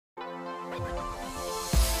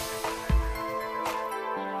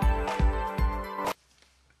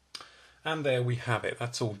And there we have it,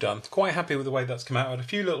 that's all done. Quite happy with the way that's come out. I had a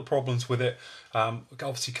few little problems with it,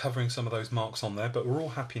 obviously covering some of those marks on there, but we're all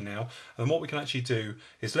happy now. And what we can actually do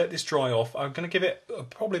is let this dry off. I'm going to give it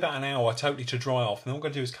probably about an hour totally to dry off, and then what we're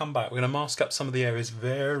going to do is come back. We're going to mask up some of the areas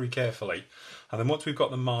very carefully. And then once we've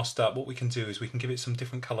got them masked up, what we can do is we can give it some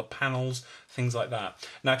different colour panels, things like that.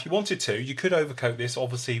 Now, if you wanted to, you could overcoat this,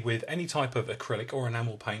 obviously, with any type of acrylic or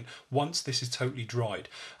enamel paint once this is totally dried.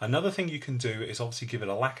 Another thing you can do is obviously give it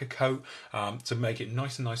a lacquer coat to make it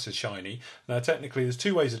nice and shiny. Now, technically, there's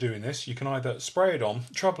two ways of doing this. You can either spray it on.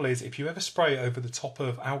 The trouble is, if you ever spray it over the top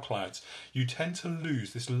of alclads, you tend to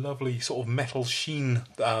lose this lovely sort of metal sheen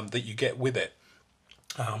that you get with it.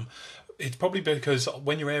 It's probably because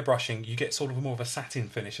when you're airbrushing, you get sort of more of a satin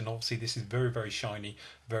finish, and obviously this is very shiny,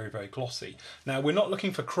 very glossy. Now, we're not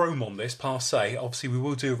looking for chrome on this per se. Obviously we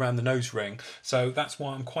will do around the nose ring, so that's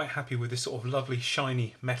why I'm quite happy with this sort of lovely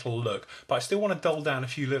shiny metal look. But I still want to dull down a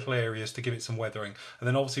few little areas to give it some weathering, and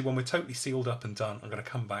then obviously when we're totally sealed up and done, I'm going to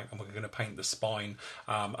come back and we're going to paint the spine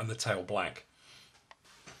and the tail black.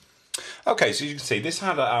 Okay, so you can see this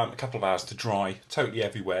had a couple of hours to dry totally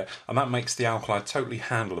everywhere, and that makes the alclad totally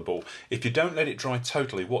handleable. If you don't let it dry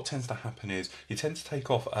totally, what tends to happen is you tend to take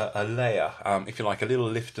off a layer, if you like, a little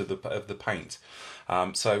lift of the paint.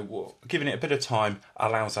 So giving it a bit of time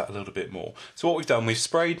allows that a little bit more. So what we've done, we've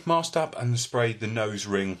sprayed, masked up and sprayed the nose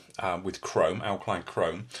ring with chrome, alkaline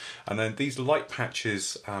chrome. And then these light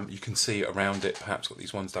patches you can see around it, perhaps got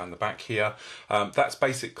these ones down the back here. That's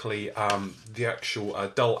basically the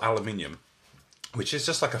actual dull aluminium, which is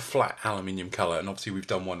just like a flat aluminium colour, and obviously we've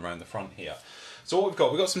done one around the front here. So what we've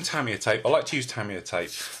got some Tamiya tape. I like to use Tamiya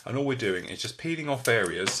tape, and all we're doing is just peeling off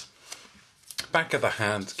areas, back of the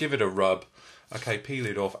hand, give it a rub. Okay, peel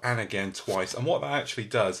it off, and again twice. And what that actually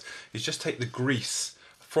does is just take the grease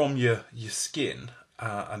from your skin,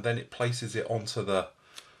 and then it places it onto the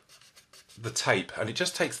tape, and it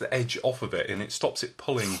just takes the edge off of it, and it stops it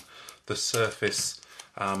pulling the surface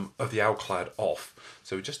of the alclad off.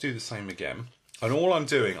 So we just do the same again. And all I'm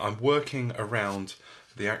doing, I'm working around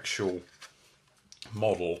the actual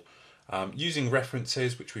model using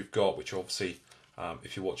references which we've got, which obviously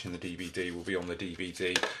if you're watching the DVD, will be on the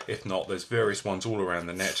DVD. If not, there's various ones all around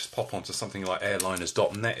the net. Just pop onto something like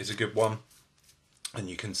airliners.net is a good one, and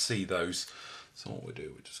you can see those. So what we'll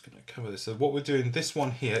do, we're just going to cover this. So what we're doing, this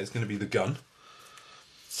one here is going to be the gun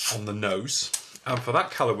on the nose. And for that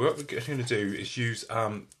colour, what we're going to do is use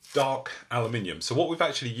dark aluminium. So what we've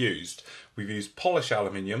actually used, we've used polished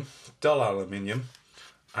aluminium, dull aluminium,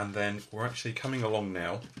 and then we're actually coming along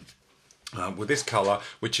now with this colour,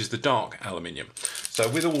 which is the dark aluminium. So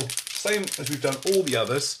with all, same as we've done all the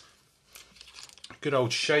others, good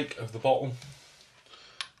old shake of the bottle.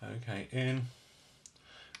 Okay, in.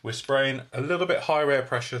 We're spraying a little bit higher air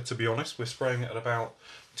pressure, to be honest. We're spraying at about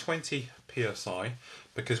 20 psi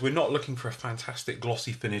because we're not looking for a fantastic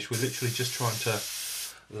glossy finish. We're literally just trying to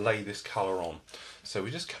lay this colour on. So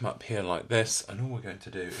we just come up here like this, and all we're going to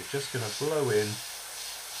do is just going to blow in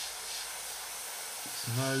its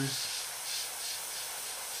nose.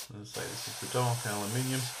 As I say, this is the dark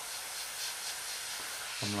aluminium.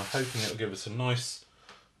 I'm hoping it'll give us a nice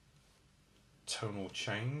tonal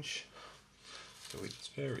change. So we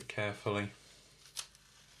just very carefully.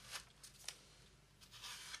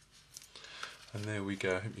 And there we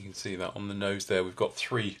go. I hope you can see that on the nose there. We've got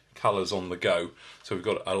three colours on the go. So we've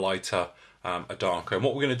got a lighter, a darker. And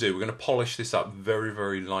what we're going to do, we're going to polish this up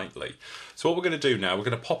very lightly. So what we're going to do now, we're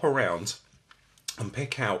going to pop around and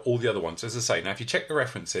pick out all the other ones. As I say, now if you check the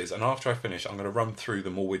references, and after I finish, I'm going to run through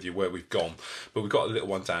them all with you where we've gone. But we've got a little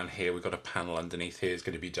one down here, we've got a panel underneath here is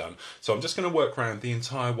going to be done. So I'm just going to work around the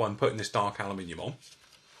entire one, putting this dark aluminium on.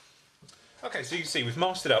 Okay, so you can see we've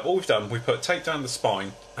masked it up. All we've done, we've put tape down the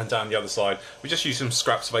spine and down the other side. We just used some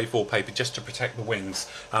scraps of A4 paper just to protect the wings.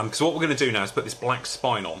 Because what we're going to do now is put this black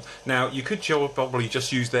spine on. Now, you could probably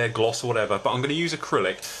just use their gloss or whatever, but I'm going to use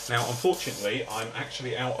acrylic. Now, unfortunately, I'm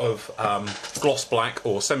actually out of gloss black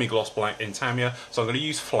or semi-gloss black in Tamiya, so I'm going to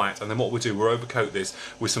use flat, and then what we'll do, we'll overcoat this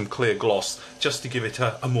with some clear gloss just to give it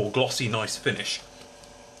a more glossy, nice finish.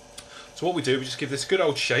 So what we do, we just give this a good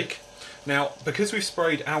old shake. Now, because we've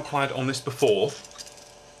sprayed alclad on this before,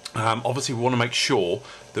 obviously we want to make sure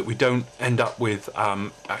that we don't end up with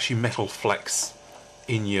actually metal flecks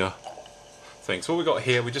in your thing. So what we've got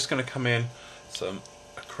here, we're just going to come in some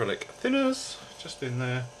acrylic thinners, just in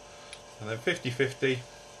there, and then 50-50,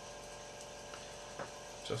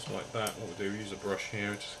 just like that. What we'll do, use a brush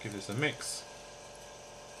here, just give this a mix,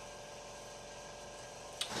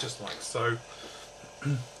 just like so.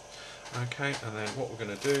 Okay, and then what we're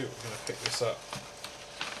going to do, we're going to pick this up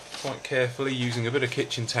quite carefully using a bit of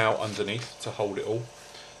kitchen towel underneath to hold it all.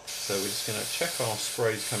 So we're just going to check our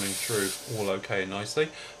sprays coming through all okay and nicely.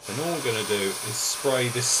 Then all we're going to do is spray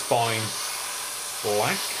this spine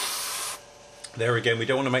black. There again, we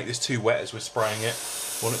don't want to make this too wet as we're spraying it.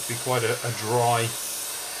 We want it to be quite a dry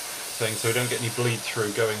thing so we don't get any bleed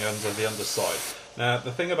through going under the underside. Now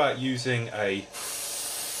the thing about using a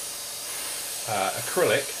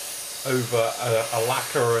acrylic over a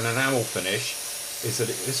lacquer or an enamel finish is that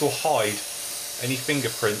this will hide any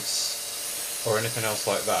fingerprints or anything else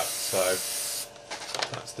like that. So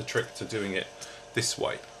that's the trick to doing it this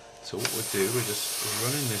way. So what we'll do, we're just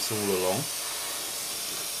running this all along.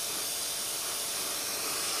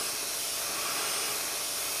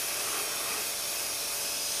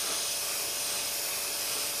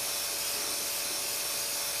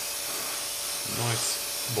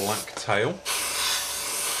 Nice black tail.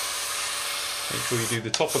 Make sure you do the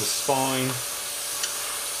top of the spine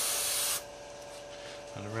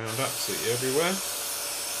and around absolutely everywhere.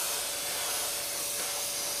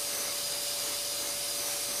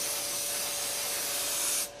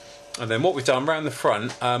 And then what we've done around the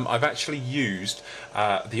front, I've actually used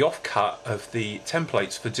the offcut of the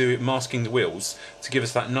templates for masking the wheels to give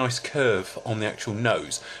us that nice curve on the actual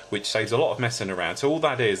nose, which saves a lot of messing around. So all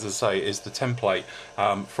that is, as I say, is the template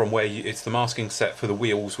from where it's the masking set for the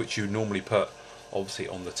wheels, which you normally put obviously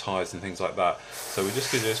on the tyres and things like that. So we're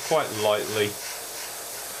just going to do this quite lightly,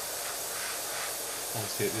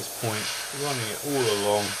 obviously at this point, running it all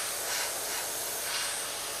along.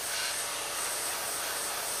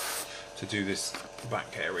 To do this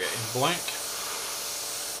back area in black.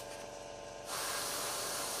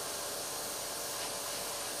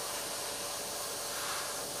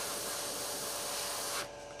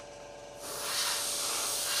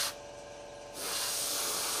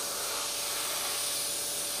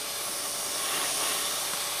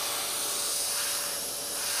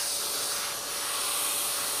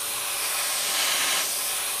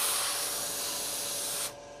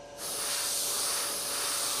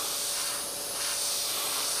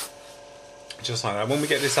 Just like that. When we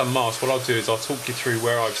get this unmasked, what I'll do is I'll talk you through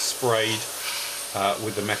where I've sprayed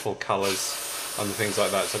with the metal colours and the things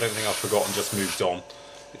like that. So I don't think I've forgotten, just moved on.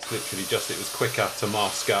 It's literally just, it was quicker to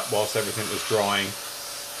mask up whilst everything was drying.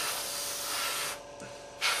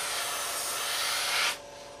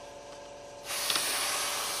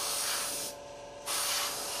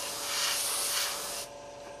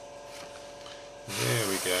 There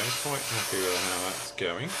we go, quite happy with how that's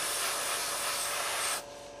going.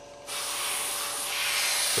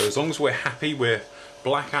 So as long as we're happy, we're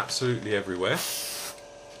black absolutely everywhere.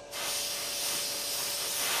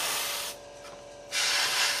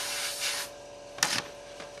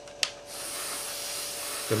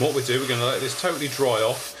 Then what we do, we're going to let this totally dry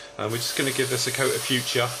off, and we're just going to give this a coat of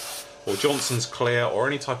Future or Johnson's Clear or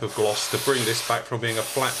any type of gloss to bring this back from being a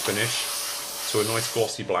flat finish to a nice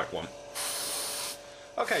glossy black one.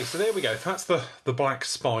 Okay, so there we go. That's the black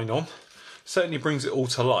spine on. Certainly brings it all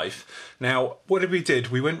to life. Now, what we did,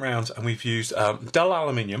 we went round and we've used dull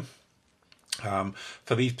aluminium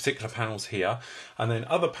for these particular panels here, and then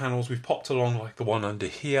other panels we've popped along, like the one under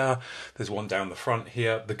here, there's one down the front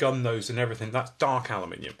here, the gun nose and everything, that's dark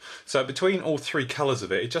aluminium. So between all three colours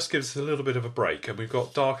of it, it just gives us a little bit of a break, and we've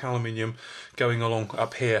got dark aluminium going along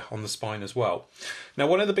up here on the spine as well. Now,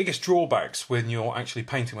 one of the biggest drawbacks when you're actually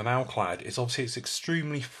painting with Alclad is obviously it's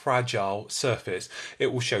extremely fragile surface.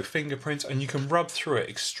 It will show fingerprints and you can rub through it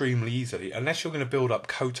extremely easily unless you're going to build up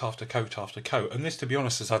coat after coat after coat, and this, to be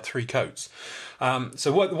honest, has had 3 coats.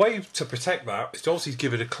 So the way to protect that is to obviously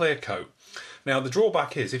give it a clear coat. Now the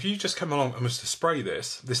drawback is if you just come along and was to spray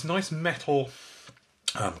this nice metal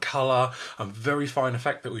colour and very fine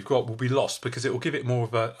effect that we've got will be lost, because it will give it more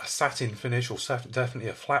of a satin finish, or definitely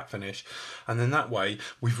a flat finish, and then that way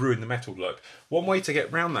we've ruined the metal look. One way to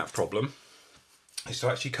get around that problem is to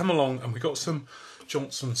actually come along, and we've got some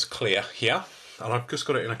Johnson's Clear here, and I've just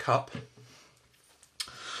got it in a cup,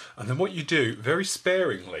 and then what you do very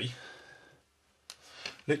sparingly,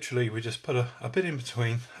 literally we just put a bit in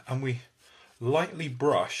between and we lightly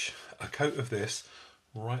brush a coat of this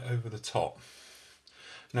right over the top.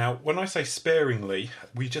 Now, when I say sparingly,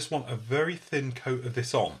 we just want a very thin coat of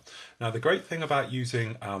this on. Now, the great thing about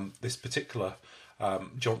using this particular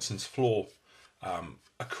Johnson's Floor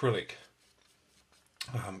acrylic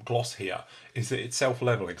gloss here is that it's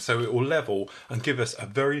self-leveling, so it will level and give us a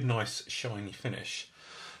very nice shiny finish.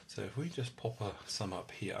 So if we just pop some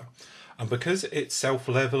up here, and because it's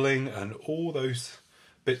self-leveling and all those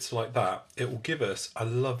bits like that, it will give us a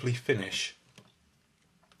lovely finish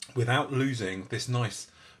without losing this nice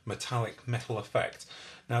metallic metal effect.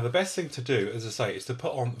 Now the best thing to do, as I say, is to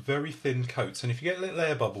put on very thin coats, and if you get little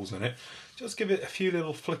air bubbles in it, just give it a few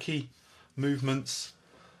little flicky movements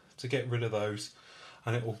to get rid of those,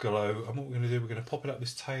 and it will glow. And what we're going to do, we're going to pop it up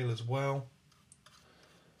this tail as well,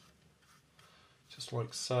 just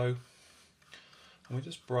like so, and we're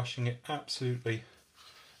just brushing it absolutely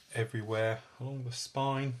everywhere along the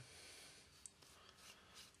spine.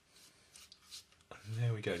 And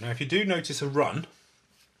there we go. Now if you do notice a run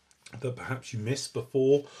that perhaps you missed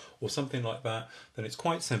before or something like that, then it's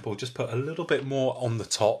quite simple. Just put a little bit more on the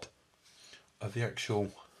top of the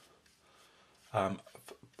actual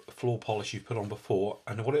floor polish you've put on before,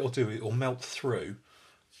 and what it'll do, it will melt through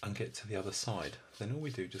and get to the other side. Then all we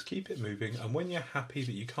do, just keep it moving, and when you're happy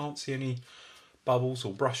that you can't see any bubbles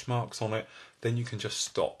or brush marks on it, then you can just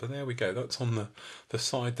stop. And there we go, that's on the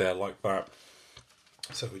side there like that.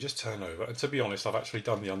 So we just turn over, and to be honest, I've actually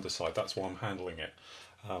done the underside, that's why I'm handling it.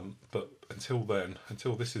 But until then,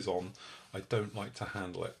 until this is on, I don't like to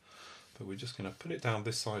handle it. But we're just going to put it down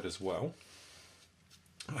this side as well.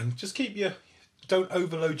 And just keep your, don't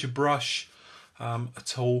overload your brush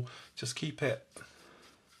at all. Just keep it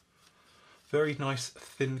very nice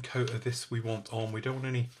thin coat of this we want on. We don't want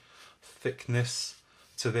any thickness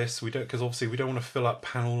to this. We don't, because obviously we don't want to fill up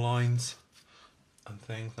panel lines and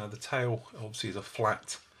things. Now the tail obviously is a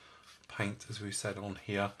flat paint, as we said on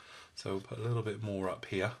here. So we'll put a little bit more up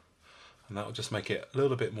here, and that will just make it a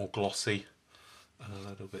little bit more glossy and a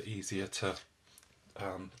little bit easier to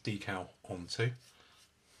decal onto.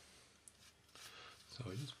 So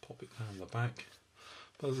we just pop it down the back.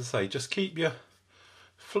 But as I say, just keep your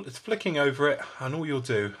flicking over it, and all you'll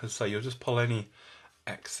do, as I say, you'll just pull any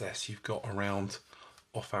excess you've got around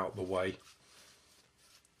off out the way.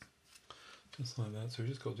 Just like that. So we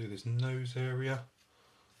just got to do this nose area.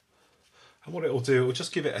 And what it will do, it will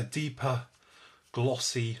just give it a deeper,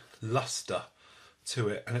 glossy luster to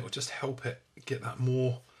it, and it will just help it get that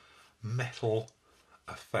more metal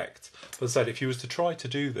effect. But as I said, if you was to try to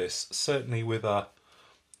do this, certainly with a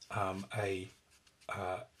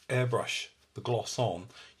airbrush, the gloss on,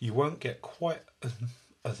 you won't get quite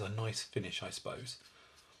as a nice finish, I suppose.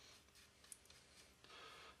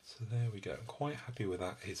 So there we go. I'm quite happy with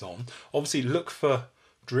that. It's on. Obviously, look for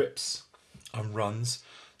drips and runs.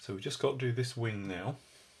 So we've just got to do this wing now.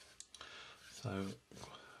 So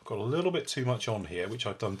I've got a little bit too much on here, which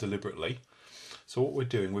I've done deliberately. So what we're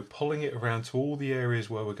doing, we're pulling it around to all the areas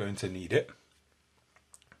where we're going to need it.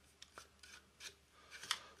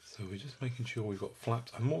 So we're just making sure we've got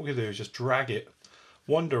flaps. And what we're going to do is just drag it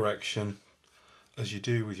one direction, as you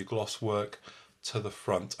do with your gloss work, to the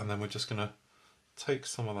front. And then we're just going to take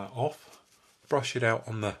some of that off, brush it out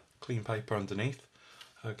on the clean paper underneath.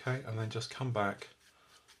 Okay, and then just come back.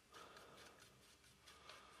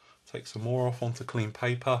 Take some more off onto clean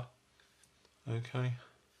paper, okay,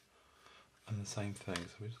 and the same thing.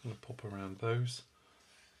 So we're just going to pop around those,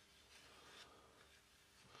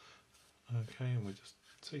 okay, and we're just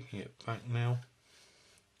taking it back now.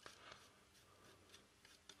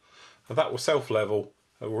 And that will self-level,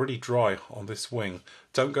 already dry on this wing.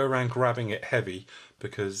 Don't go around grabbing it heavy,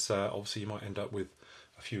 because obviously you might end up with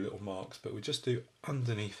a few little marks, but we just do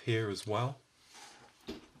underneath here as well.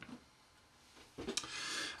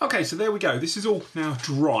 Okay, so there we go. This is all now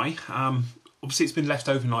dry. Obviously it's been left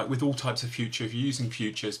overnight with all types of Future. If you're using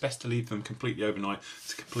Future, it's best to leave them completely overnight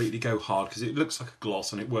to completely go hard, because it looks like a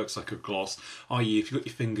gloss and it works like a gloss, i.e. if you've got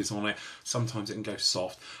your fingers on it, sometimes it can go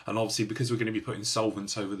soft. And obviously because we're going to be putting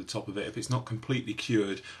solvents over the top of it, if it's not completely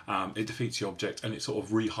cured, it defeats the object and it sort of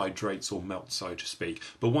rehydrates or melts, so to speak.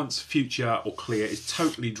 But once Future or Clear is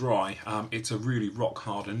totally dry, it's a really rock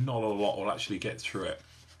hard and not a lot will actually get through it.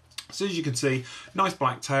 So as you can see, nice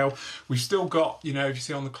black tail. We've still got, you know, if you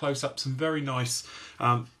see on the close-up, some very nice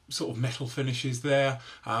sort of metal finishes there,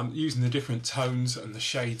 using the different tones and the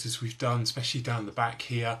shades as we've done, especially down the back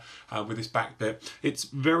here with this back bit. It's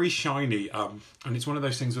very shiny, and it's one of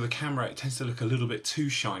those things with a camera, it tends to look a little bit too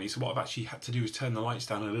shiny. So what I've actually had to do is turn the lights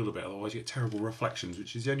down a little bit, otherwise you get terrible reflections,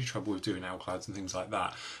 which is the only trouble with doing clouds and things like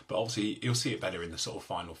that. But obviously you'll see it better in the sort of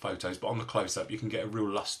final photos, but on the close-up you can get a real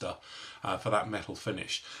luster for that metal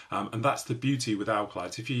finish. And that's the beauty with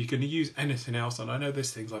clouds. If you're going to use anything else, and I know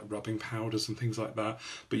there's things like rubbing powders and things like that,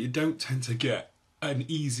 but you don't tend to get an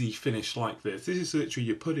easy finish like this. This is literally,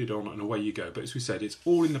 you put it on and away you go. But as we said, it's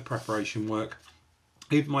all in the preparation work.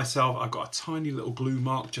 Even myself, I've got a tiny little glue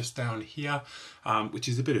mark just down here, which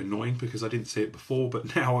is a bit annoying because I didn't see it before,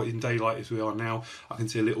 but now in daylight as we are now, I can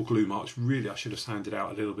see a little glue mark. Really, I should have sanded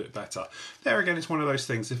out a little bit better. There again, it's one of those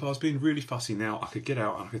things, if I was being really fussy now, I could get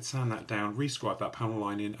out and I could sand that down, rescribe that panel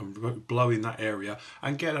line in and blow in that area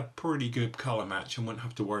and get a pretty good colour match and wouldn't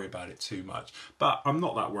have to worry about it too much. But I'm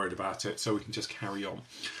not that worried about it, so we can just carry on.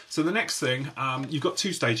 So the next thing, you've got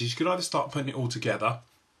two stages. You could either start putting it all together,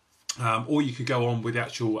 or you could go on with the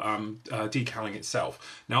actual decaling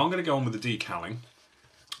itself. Now I'm going to go on with the decaling,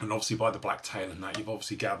 and obviously by the black tail and that, you've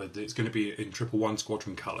obviously gathered that it's going to be in 111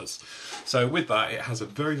 squadron colours. So with that, it has a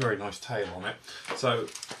very, very nice tail on it. So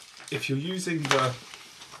if you're using the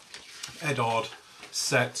Edard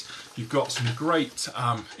set, you've got some great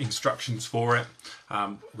instructions for it,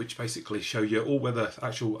 which basically show you all where the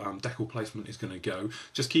actual decal placement is going to go.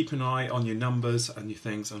 Just keep an eye on your numbers and your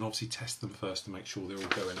things, and obviously test them first to make sure they're all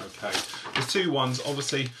going okay. There's two ones.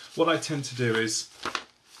 Obviously, what I tend to do is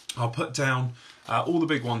I'll put down all the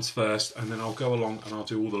big ones first, and then I'll go along and I'll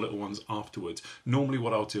do all the little ones afterwards. Normally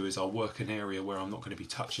what I'll do is I'll work an area where I'm not going to be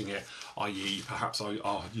touching it, i.e. perhaps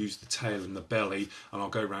I'll use the tail and the belly, and I'll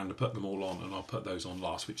go around and put them all on, and I'll put those on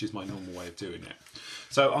last, which is my normal way of doing it.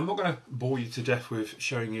 So I'm not going to bore you to death with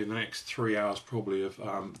showing you the next 3 hours probably of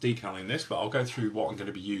decaling this, but I'll go through what I'm going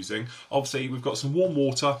to be using. Obviously we've got some warm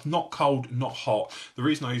water, not cold, not hot. The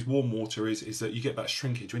reason I use warm water is that you get that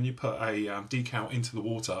shrinkage. When you put a decal into the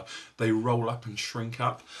water, they roll up and shrink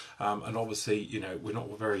up, and obviously, you know, we're not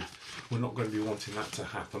going to be wanting that to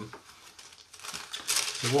happen.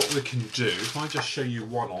 So what we can do, if I just show you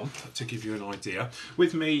one on to give you an idea.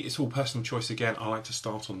 With me, it's all personal choice again. I like to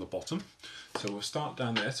start on the bottom. So we'll start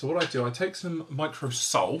down there. So what I do, I take some Micro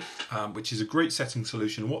Sol, which is a great setting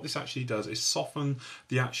solution. What this actually does is soften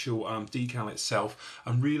the actual decal itself,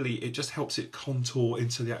 and really it just helps it contour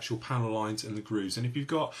into the actual panel lines and the grooves. And if you've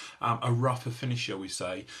got a rougher finish, shall we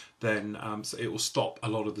say, then so it will stop a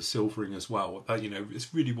lot of the silvering as well. You know,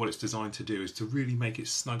 it's really what it's designed to do, is to really make it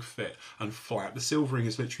snug fit and flat. The silvering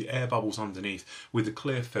is literally air bubbles underneath with a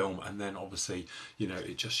clear film, and then obviously, you know,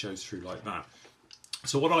 it just shows through like that.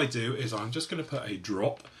 So what I do is I'm just going to put a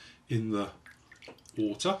drop in the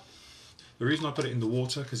water. The reason I put it in the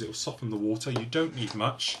water, because it will soften the water. You don't need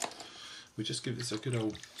much. We just give this a good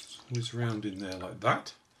old whiz round in there like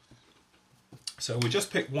that. So we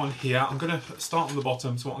just pick one here. I'm going to start on the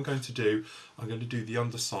bottom. So what I'm going to do, I'm going to do the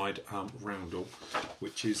underside roundel,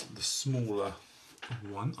 which is the smaller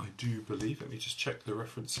one, I do believe. Let me just check the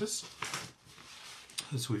references.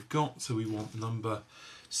 As we've got, so we want number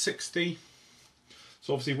 60.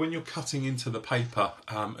 So obviously when you're cutting into the paper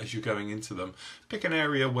as you're going into them, pick an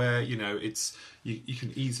area where, you know, it's you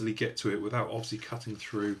can easily get to it without obviously cutting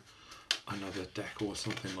through another deck or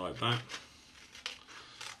something like that.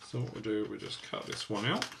 So what we do, we just cut this one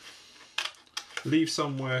out. Leave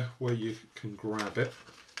somewhere where you can grab it.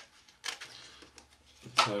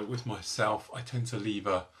 So with myself, I tend to leave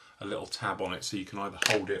a little tab on it so you can either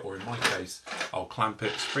hold it, or in my case, I'll clamp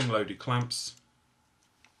it, spring-loaded clamps.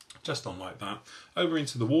 Just on like that, over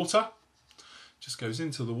into the water, just goes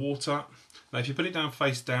into the water. Now if you put it down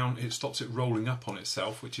face down, it stops it rolling up on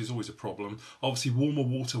itself, which is always a problem. Obviously warmer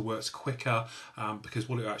water works quicker, because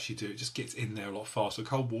what it actually do, it just gets in there a lot faster.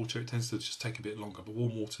 Cold water, it tends to just take a bit longer, but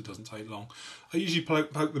warm water doesn't take long. I usually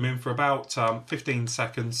poke them in for about 15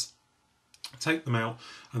 seconds. Take them out,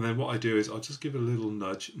 and then what I do is I'll just give it a little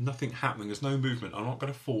nudge. Nothing happening, there's no movement. I'm not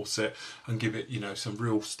going to force it and give it, you know, some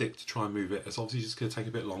real stick to try and move it. It's obviously just going to take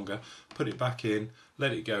a bit longer. Put it back in,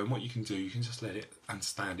 let it go, and what you can do, you can just let it and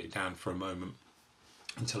stand it down for a moment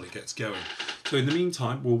until it gets going. So in the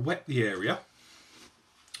meantime, we'll wet the area.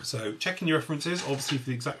 So checking your references, obviously for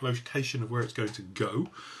the exact location of where it's going to go.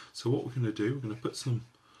 So what we're going to do, we're going to put some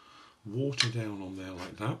water down on there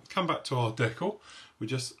like that. Come back to our decal. We're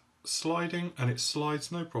just sliding, and it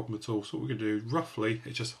slides no problem at all. So what we're going to do roughly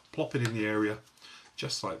is just plop it in the area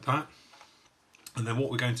just like that, and then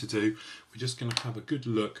what we're going to do, we're just going to have a good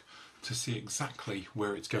look to see exactly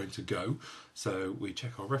where it's going to go. So we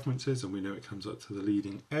check our references and we know it comes up to the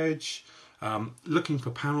leading edge. Looking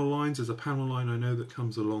for panel lines, there's a panel line I know that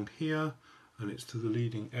comes along here and it's to the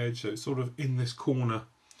leading edge, so it's sort of in this corner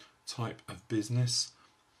type of business.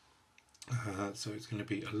 So it's going to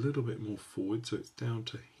be a little bit more forward, so it's down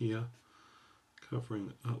to here,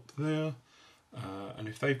 covering up there, and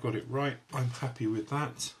if they've got it right, I'm happy with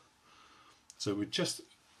that. So we're just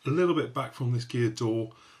a little bit back from this gear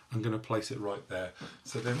door. I'm going to place it right there.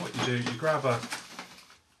 So then what you do, you grab a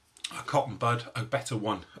cotton bud, a better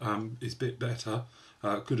one is a bit better,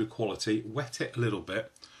 gooder quality, wet it a little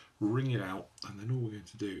bit, wring it out, and then all we're going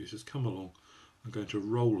to do is just come along. I'm going to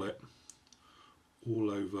roll it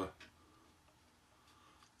all over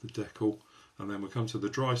the decal, and then we come to the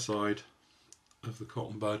dry side of the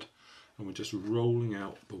cotton bud and we're just rolling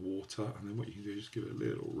out the water, and then what you can do is just give it a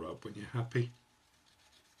little rub when you're happy.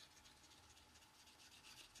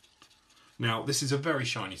 Now this is a very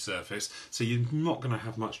shiny surface, so you're not going to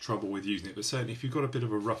have much trouble with using it, but certainly if you've got a bit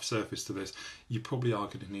of a rough surface to this, you probably are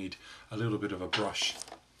going to need a little bit of a brush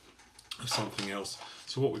or something else.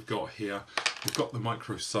 So what we've got here, we've got the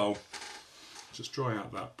micro sole. Just dry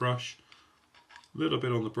out that brush, a little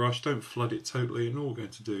bit on the brush, don't flood it totally, and all we're going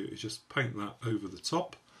to do is just paint that over the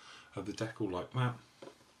top of the decal like that.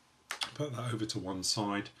 Put that over to one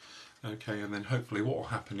side. Okay, and then hopefully what will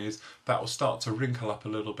happen is that will start to wrinkle up a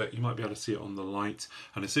little bit. You might be able to see it on the light,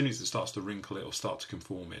 and as soon as it starts to wrinkle, it will start to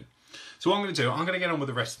conform in. So what I'm going to do, I'm going to get on with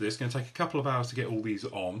the rest of this. It's going to take a couple of hours to get all these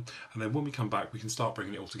on, and then when we come back we can start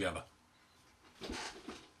bringing it all together.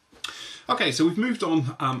 Okay, so we've moved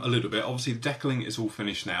on a little bit. Obviously the decaling is all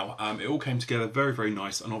finished now. It all came together very, very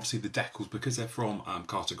nice, and obviously the decals, because they're from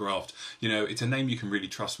Cartographed, you know, it's a name you can really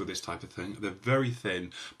trust with this type of thing. They're very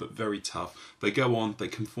thin, but very tough. They go on, they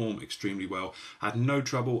conform extremely well. Had no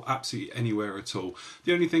trouble absolutely anywhere at all.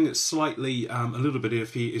 The only thing that's slightly a little bit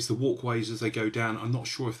iffy is the walkways as they go down. I'm not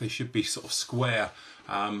sure if they should be sort of square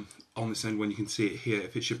on this end when you can see it here,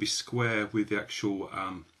 if it should be square with the actual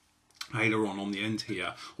aileron on the end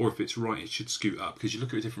here, or if it's right it should scoot up, because you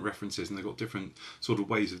look at different references and they've got different sort of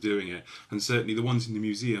ways of doing it, and certainly the ones in the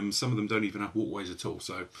museum, some of them don't even have walkways at all,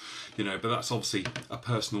 so you know, but that's obviously a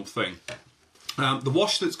personal thing. The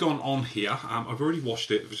wash that's gone on here, I've already washed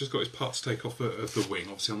it. I've just got its part to take off of the wing.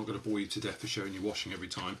 Obviously I'm not going to bore you to death for showing you washing every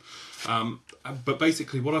time. But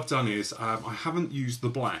basically what I've done is, I haven't used the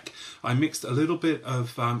black. I mixed a little bit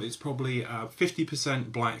of, it's probably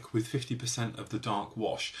 50% black with 50% of the dark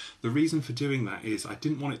wash. The reason for doing that is I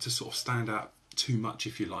didn't want it to sort of stand out too much,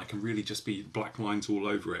 if you like, and really just be black lines all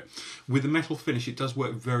over it. With the metal finish it does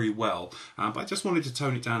work very well, but I just wanted to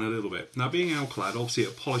tone it down a little bit. Now being alclad, obviously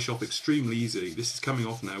it'll polish off extremely easily. This is coming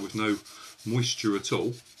off now with no moisture at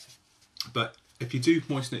all, but if you do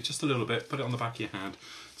moisten it just a little bit, put it on the back of your hand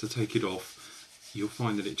to take it off, you'll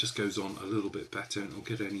find that it just goes on a little bit better and it'll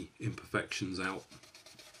get any imperfections out,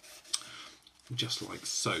 just like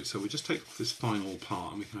so. So we'll just take off this final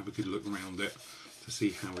part and we can have a good look around it to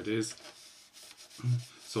see how it is.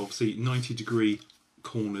 So obviously 90-degree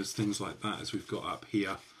corners, things like that, as we've got up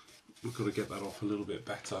here, we've got to get that off a little bit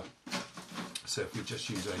better. So if we just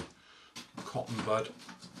use a cotton bud,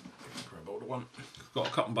 grab hold of one, we've got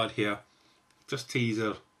a cotton bud here, just tease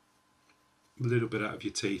a little bit out of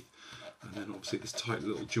your teeth, and then obviously this tight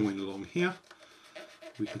little join along here,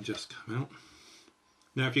 we can just come out.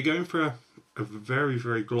 Now if you're going for a very,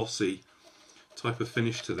 very glossy type of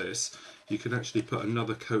finish to this, you can actually put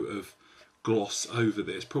another coat of gloss over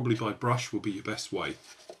this, probably by brush will be your best way,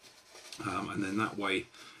 and then that way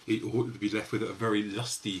it would be left with a very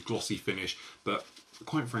lusty glossy finish. But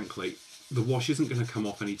quite frankly the wash isn't going to come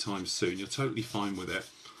off anytime soon, you're totally fine with it.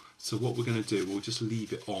 So what we're going to do, we'll just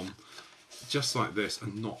leave it on just like this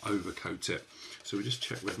and not overcoat it. So we just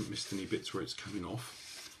check we haven't missed any bits where it's coming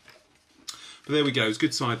off. But there we go, it's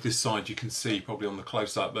good side. This side you can see probably on the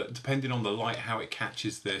close-up, but depending on the light how it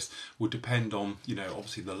catches this will depend on, you know,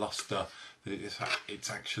 obviously the luster that it's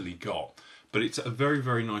actually got. But it's a very,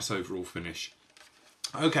 very nice overall finish.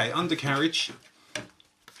 Okay, undercarriage.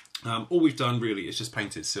 All we've done really is just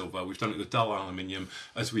painted silver. We've done it with dull aluminium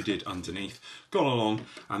as we did underneath. Gone along,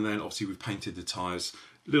 and then obviously we've painted the tyres.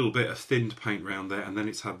 A little bit of thinned paint around there, and then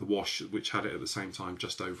it's had the wash which had it at the same time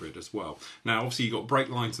just over it as well. Now obviously you've got brake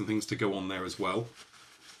lines and things to go on there as well.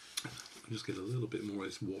 I'll just get a little bit more of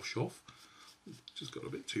this wash off. Just got a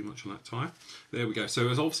bit too much on that tyre. There we go. So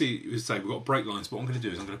as obviously we say, we've got brake lines, but what I'm going to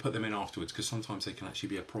do is I'm going to put them in afterwards, because sometimes they can actually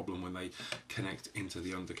be a problem when they connect into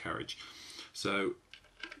the undercarriage. So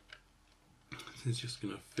it's just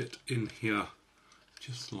going to fit in here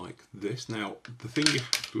just like this. Now the thing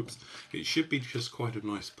it should be just quite a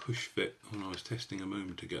nice push fit when I was testing a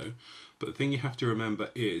moment ago, but the thing you have to remember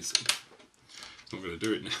is, it's not going to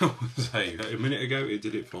do it now. Say a minute ago it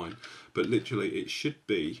did it fine, but literally it should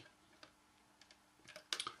be,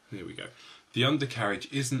 there we go. The undercarriage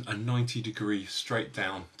isn't a 90-degree straight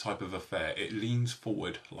down type of affair. It leans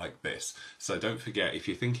forward like this. So don't forget, if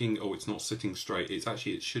you're thinking, oh, it's not sitting straight, it's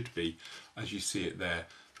actually, it should be, as you see it there,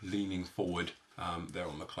 leaning forward there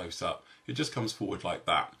on the close-up. It just comes forward like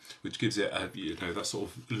that, which gives it a, you know, that sort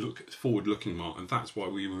of forward-looking mark, and that's why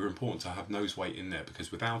we were important to have nose weight in there,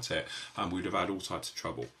 because without it, we'd have had all types of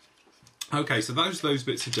trouble. Okay, so those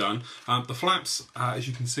bits are done. The flaps, as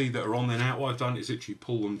you can see, that are on there now, what I've done is literally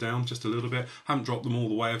pull them down just a little bit. Haven't dropped them all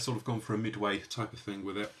the way. I've sort of gone for a midway type of thing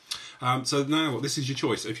with it. So now this is your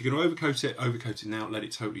choice. If you're going to overcoat it now, let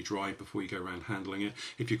it totally dry before you go around handling it.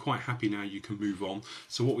 If you're quite happy now, you can move on.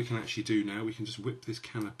 So what we can actually do now, we can just whip this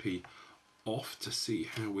canopy off to see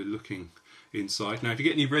how we're looking inside. Now, if you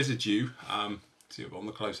get any residue, see on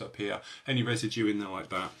the close-up here, any residue in there like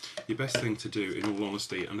that, your best thing to do, in all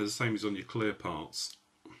honesty, and the same as on your clear parts,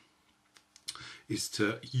 is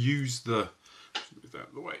to use the, move that out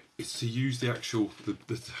of the way, is to use the actual,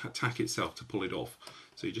 the tack itself to pull it off.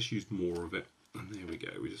 So you just use more of it, and there we go.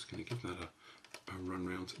 We're just going to give that a run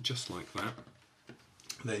round, just like that.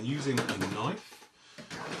 Then using a knife,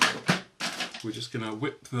 we're just going to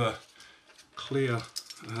whip the clear,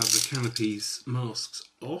 the canopy's masks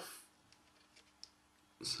off.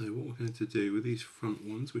 So what we're going to do with these front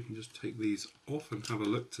ones, we can just take these off and have a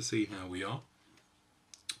look to see how we are.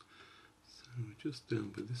 So we're just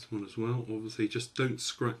down with this one as well. Obviously just don't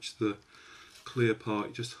scratch the clear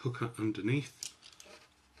part, just hook it underneath.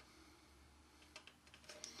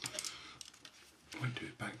 I won't do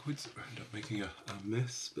it backwards, I end up making a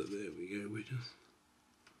mess, but there we go, we're just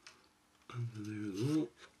under there as well.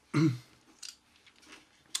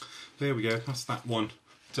 There we go, that's that one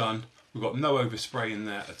done. We've got no overspray in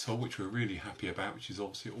there at all, which we're really happy about, which is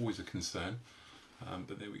obviously always a concern.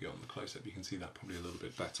 But there we go, on the close-up you can see that probably a little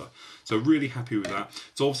bit better. So really happy with that.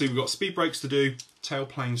 So obviously we've got speed brakes to do, tail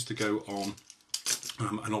planes to go on,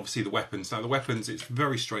 and obviously the weapons. Now the weapons, it's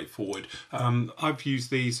very straightforward. I've used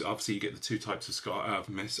these, obviously you get the two types of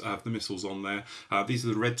the missiles on there. These are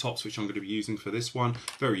the red tops, which I'm going to be using for this one.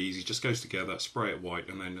 Very easy, just goes together, spray it white,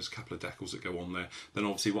 and then there's a couple of decals that go on there. Then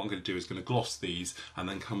obviously what I'm going to do is going to gloss these and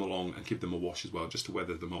then come along and give them a wash as well, just to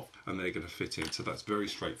weather them off, and they're going to fit in. So that's very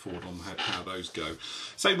straightforward on how those go.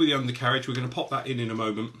 Same with the undercarriage, we're going to pop that in a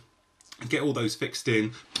moment. Get all those fixed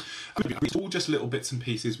in. It's all just little bits and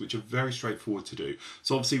pieces which are very straightforward to do.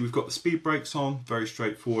 So obviously we've got the speed brakes on, very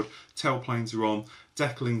straightforward, tail planes are on,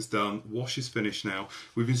 decaling's done, wash is finished now.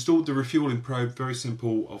 We've installed the refueling probe, very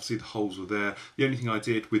simple, obviously the holes were there. The only thing I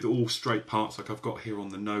did with all straight parts like I've got here on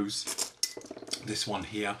the nose, this one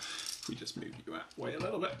here, if we just move you out way a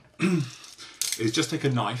little bit, is just take a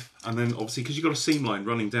knife and then obviously because you've got a seam line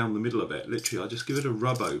running down the middle of it, literally I just give it a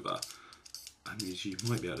rub over. And as you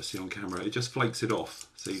might be able to see on camera, it just flakes it off.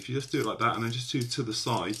 So if you just do it like that and then just do to the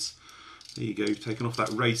sides, there you go, you've taken off that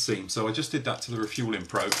raised seam. So I just did that to the refueling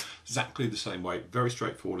probe, exactly the same way, very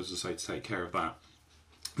straightforward as I say to take care of that.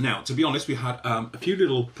 Now, to be honest, we had a few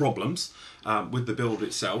little problems with the build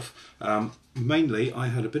itself. Mainly, I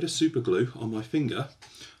had a bit of super glue on my finger,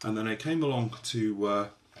 and then I came along to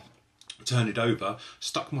turn it over,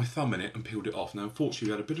 stuck my thumb in it and peeled it off. Now unfortunately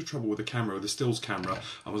we had a bit of trouble with the camera, with the stills camera.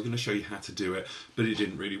 I was going to show you how to do it, but it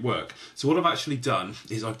didn't really work. So what I've actually done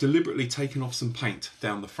is I've deliberately taken off some paint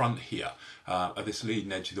down the front here, at this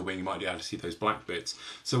leading edge of the wing. You might be able to see those black bits.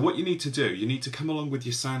 So what you need to do, you need to come along with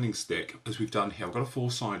your sanding stick, as we've done here. I've got a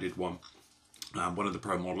four-sided one. One of the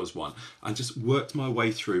Pro Modelers one, and just worked my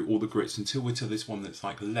way through all the grits until we're to this one that's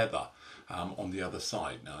like leather on the other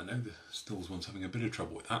side. Now I know the stills one's having a bit of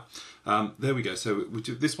trouble with that. There we go, so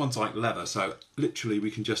this one's like leather, so literally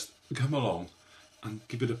we can just come along and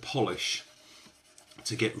give it a polish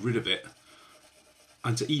to get rid of it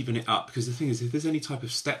and to even it up, because the thing is, if there's any type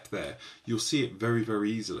of step there, you'll see it very, very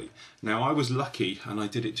easily. Now I was lucky and I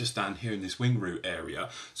did it just down here in this wing root area,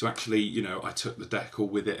 so actually, you know, I took the decal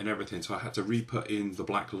with it and everything, so I had to re-put in the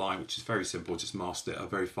black line, which is very simple, just masked it, a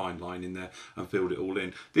very fine line in there and filled it all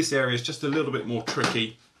in. This area is just a little bit more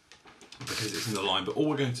tricky because it's in the line, but all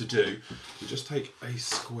we're going to do is just take a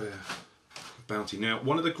square bounty. Now,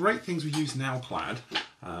 one of the great things we use in Alclad,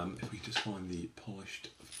 if we just find the polished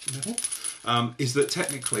metal, is that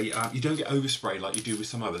technically you don't get overspray like you do with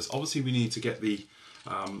some others. Obviously we need to get the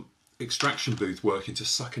extraction booth working to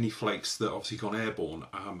suck any flakes that obviously gone airborne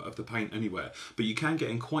of the paint anywhere, but you can get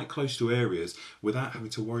in quite close to areas without having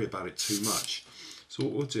to worry about it too much. So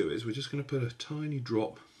what we'll do is we're just going to put a tiny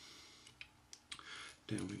drop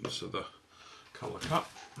down into the colour cup,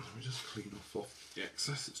 and we just clean off the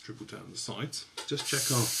excess that's dribbled down the sides. Just check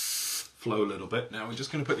our flow a little bit. Now we're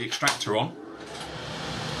just going to put the extractor on.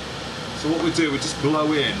 So what we do, we just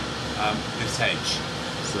blow in this edge.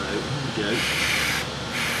 So here we go.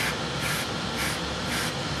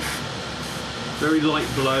 Very light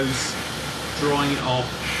blows, drying it off.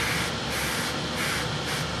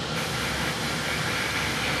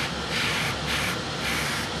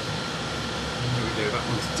 There we go, that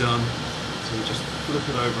one's done. So we just flip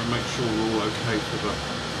it over and make sure we're all okay for the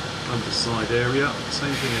underside area.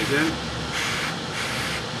 Same thing again.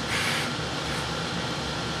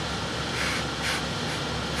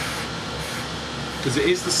 because it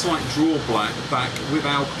is the slight drawback with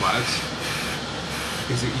Alclad,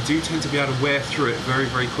 is that you do tend to be able to wear through it very,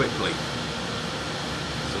 very quickly.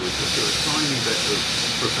 So we'll just do a tiny bit of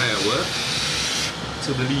repair work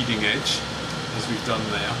to the leading edge, as we've done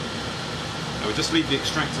there. Now we'll just leave the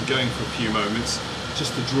extractor going for a few moments,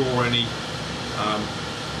 just to draw any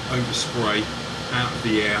overspray out of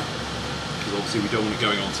the air, because obviously we don't want it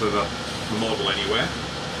going onto the model anywhere.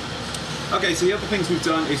 Okay, so the other things we've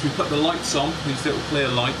done is we put the lights on, these little clear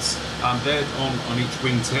lights. They're on each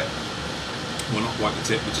wingtip. Well, not quite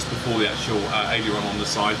the tip, but just before the actual aileron on the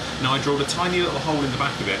side. Now I drilled a tiny little hole in the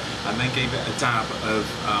back of it and then gave it a dab of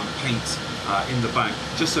paint in the back,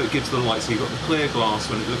 just so it gives the light, so you've got the clear glass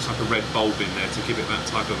when it looks like a red bulb in there to give it that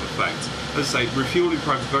type of effect. As I say, refueling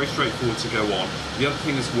probe is very straightforward to go on. The other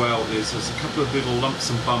thing as well is there's a couple of little lumps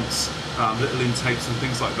and bumps, little intakes and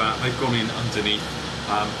things like that. They've gone in underneath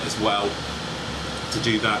as well to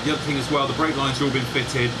do that. The other thing as well, the brake lines have all been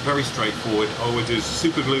fitted, very straightforward. All we do is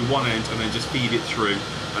super glue one end and then just feed it through,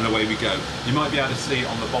 and away we go. You might be able to see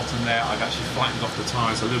on the bottom there, I've actually flattened off the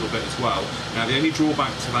tyres a little bit as well. Now the only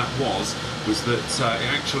drawback to that was that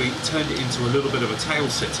it actually turned it into a little bit of a tail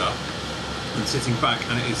sitter and sitting back,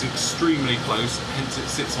 and it is extremely close, hence it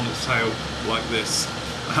sits on its tail like this.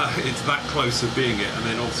 It's that close of being it, and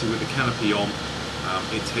then obviously with the canopy on,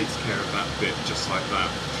 it takes care of that bit just like that.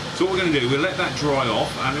 So what we're going to do, we'll let that dry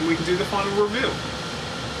off and then we can do the final reveal.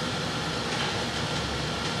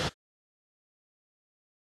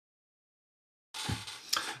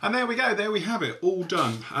 And there we go, there we have it, all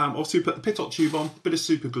done. Obviously we put the pitot tube on, bit of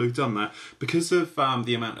super glue, done that. Because of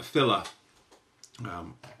the amount of filler,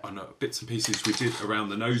 I know bits and pieces we did around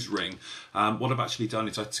the nose ring, what I've actually done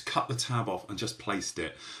is I cut the tab off and just placed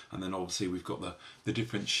it. And then obviously we've got the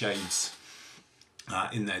different shades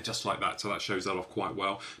in there just like that, so that shows that off quite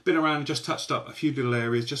well. Been around and just touched up a few little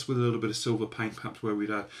areas just with a little bit of silver paint, perhaps where we'd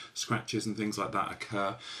had scratches and things like that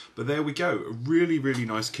occur. But there we go, a really, really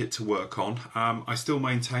nice kit to work on. I still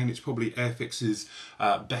maintain it's probably Airfix's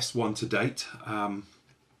best one to date.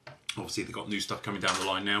 Obviously they've got new stuff coming down the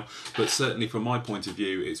line now, but certainly from my point of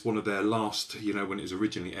view, it's one of their last, you know, when it was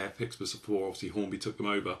originally Airfix, but before obviously Hornby took them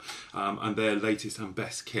over, and their latest and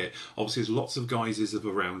best kit. Obviously there's lots of guises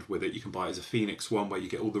around with it. You can buy it as a Phoenix one where you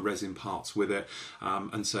get all the resin parts with it,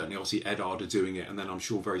 and certainly obviously Edard are doing it, and then I'm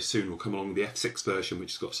sure very soon will come along the F6 version,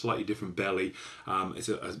 which has got a slightly different belly. It's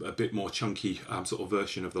a bit more chunky sort of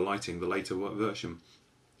version of the lighting, the later version.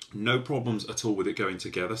 No problems at all with it going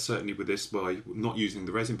together, certainly with this by not using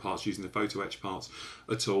the resin parts, using the photo etch parts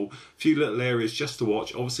at all. A few little areas just to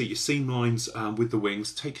watch. Obviously your seam lines with the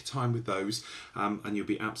wings, take your time with those, and you'll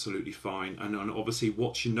be absolutely fine. And obviously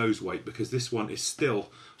watch your nose weight, because this one is still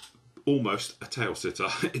almost a tail sitter.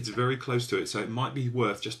 It's very close to it, so it might be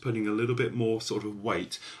worth just putting a little bit more sort of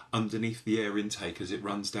weight underneath the air intake as it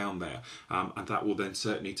runs down there, and that will then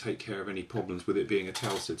certainly take care of any problems with it being a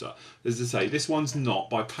tail sitter. As I say, this one's not.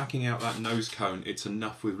 By packing out that nose cone, it's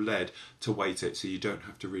enough with lead to weight it, so you don't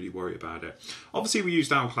have to really worry about it. Obviously we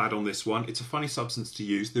used Alclad on this one. It's a funny substance to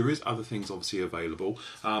use. There is other things obviously available.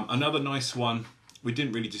 Another nice one we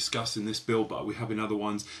didn't really discuss in this build, but we have in other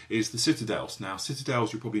ones, is the Citadels. Now,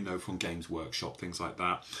 Citadels you probably know from Games Workshop, things like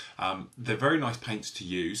that. They're very nice paints to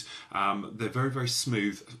use. They're very, very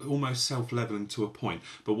smooth, almost self-leveling to a point.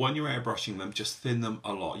 But when you're airbrushing them, just thin them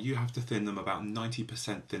a lot. You have to thin them about 90%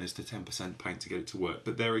 thinners to 10% paint to get it to work.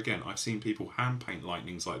 But there again, I've seen people hand paint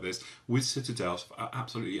lightnings like this with Citadels for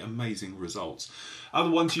absolutely amazing results.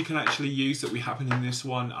 Other ones you can actually use that we happen in this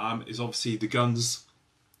one is obviously the guns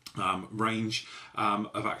range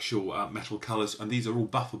of actual metal colours, and these are all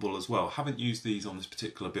buffable as well. Haven't used these on this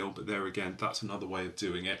particular build, but there again, that's another way of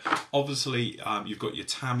doing it. Obviously you've got your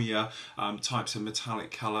Tamiya types of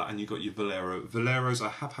metallic colour, and you've got your Valero. Valeros, I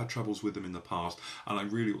have had troubles with them in the past, and I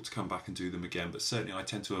really ought to come back and do them again, but certainly I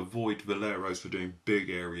tend to avoid Valeros for doing big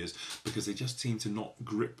areas because they just seem to not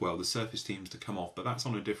grip well. The surface seems to come off, but that's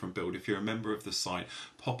on a different build. If you're a member of the site,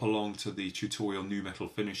 pop along to the tutorial New Metal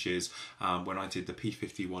Finishes when I did the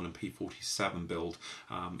P51 and P47 build.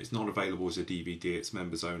 It's not available as a DVD, it's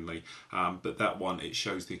members only, but that one, it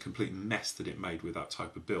shows the complete mess that it made with that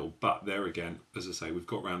type of build. But there again, as I say, we've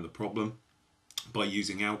got around the problem by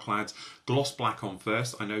using Alclads. Gloss black on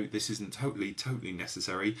first. I know this isn't totally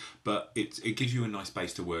necessary, but it gives you a nice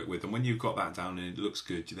base to work with, and when you've got that down and it looks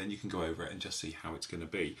good, then you can go over it and just see how it's going to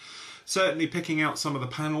be. Certainly picking out some of the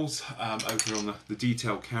panels over on the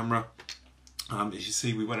detail camera. As you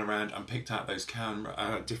see, we went around and picked out those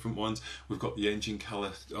different ones. We've got the engine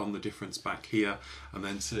colour on the difference back here, and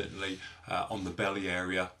then certainly on the belly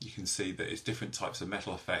area you can see that it's different types of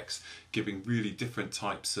metal effects, giving really different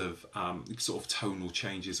types of sort of tonal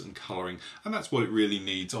changes and colouring, and that's what it really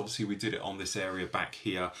needs. Obviously we did it on this area back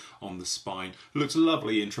here on the spine. It looks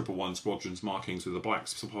lovely in 111 Squadron's markings with the black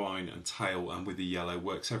spine and tail, and with the yellow,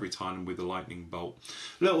 works every time with the lightning bolt.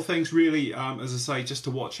 Little things really, as I say, just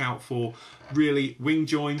to watch out for. Really, wing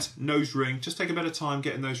joins, nose ring, just take a bit of time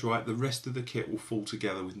getting those right. The rest of the kit will fall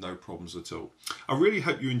together with no problems at all. I really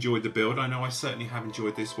hope you enjoyed the build. I know I certainly have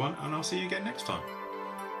enjoyed this one, and I'll see you again next time.